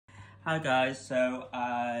Hi guys, so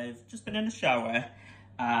I've just been in the shower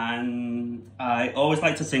and I always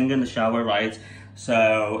like to sing in the shower, right?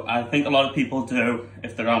 So I think a lot of people do,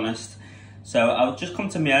 if they're honest. So I'll just come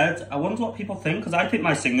to my head, I wonder what people think, because I think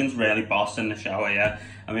my singing's really boss in the shower, yeah?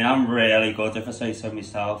 I mean, I'm really good if I say so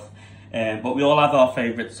myself. But we all have our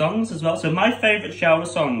favourite songs as well. So my favourite shower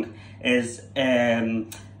song is the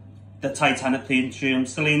Titanic theme tune,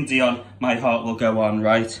 Celine Dion, My Heart Will Go On,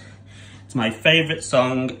 right? It's my favourite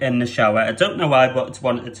song in the shower. I don't know why, but it's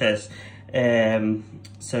one it is.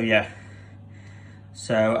 So yeah.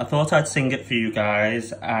 So I thought I'd sing it for you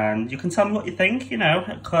guys, and you can tell me what you think, you know,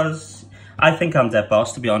 because I think I'm dead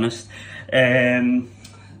boss, to be honest.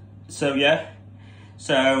 So yeah.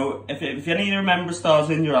 So if any of you remember Stars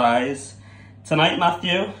in Your Eyes, tonight,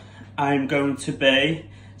 Matthew, I'm going to be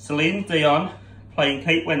Celine Dion playing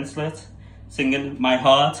Kate Winslet, singing My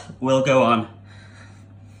Heart Will Go On.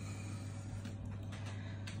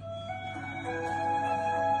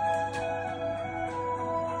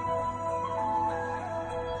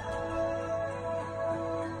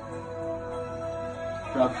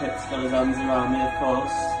 Brad Pitt's got his hands around me, of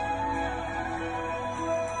course.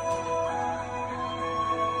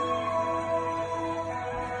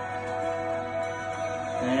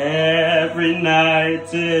 Every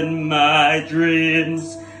night in my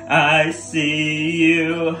dreams, I see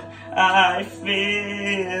you, I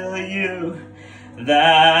feel you.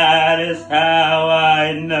 That is how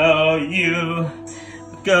I know you.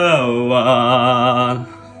 Go on.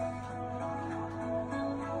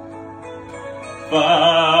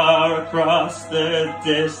 Far across the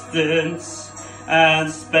distance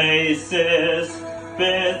and spaces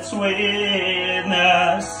between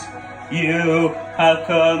us, you have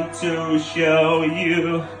come to show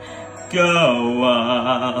you. Go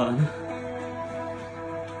on.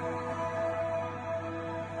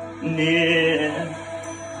 Near,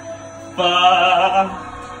 far,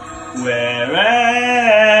 wherever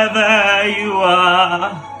you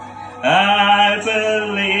are, I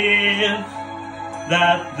believe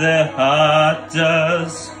that the heart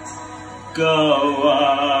does go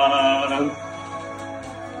on.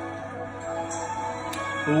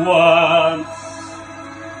 Once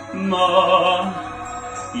more,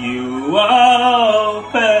 you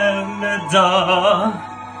open the door,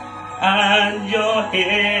 and you're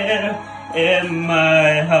here in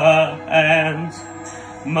my heart, and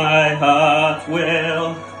my heart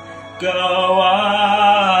will go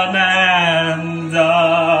on and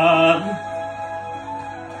on.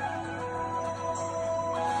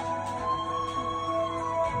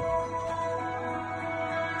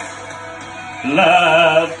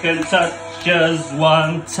 Love can touch us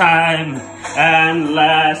one time and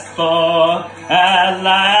last for a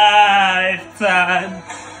lifetime,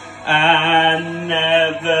 and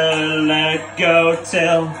never let go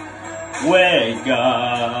till we're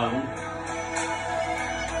gone.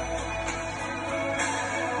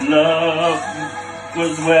 Love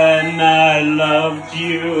was when I loved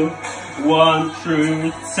you one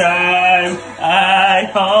true time. I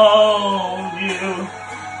hold you.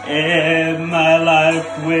 In my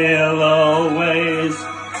life will always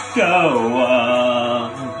go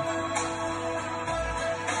on.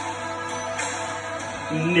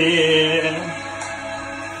 Near,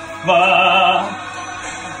 far,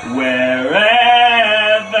 wherever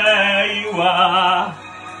you are,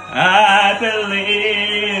 I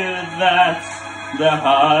believe that the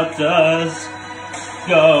heart does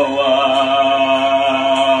go on.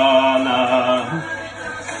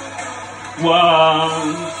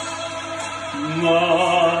 Once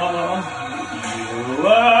more, you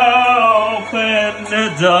open the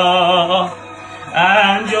door,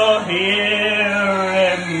 and you're here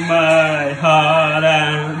in my heart,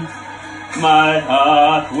 and my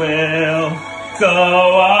heart will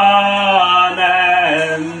go on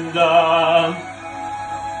and on.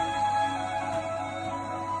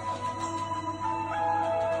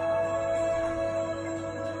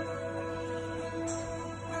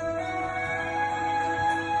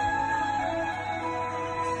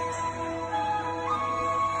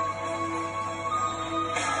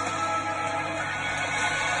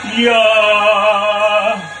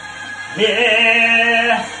 You're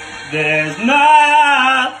here, there's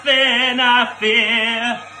nothing I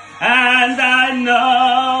fear, and I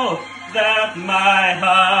know that my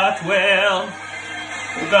heart will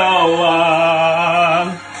go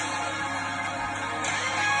on.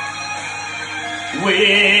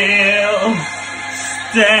 We'll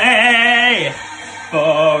stay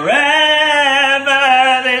forever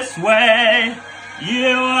this way.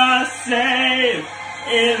 You are safe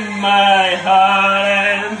in my heart,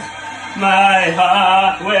 and my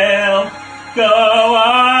heart will go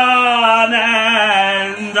on.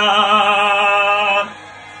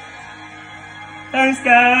 Thanks,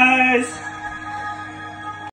 guys.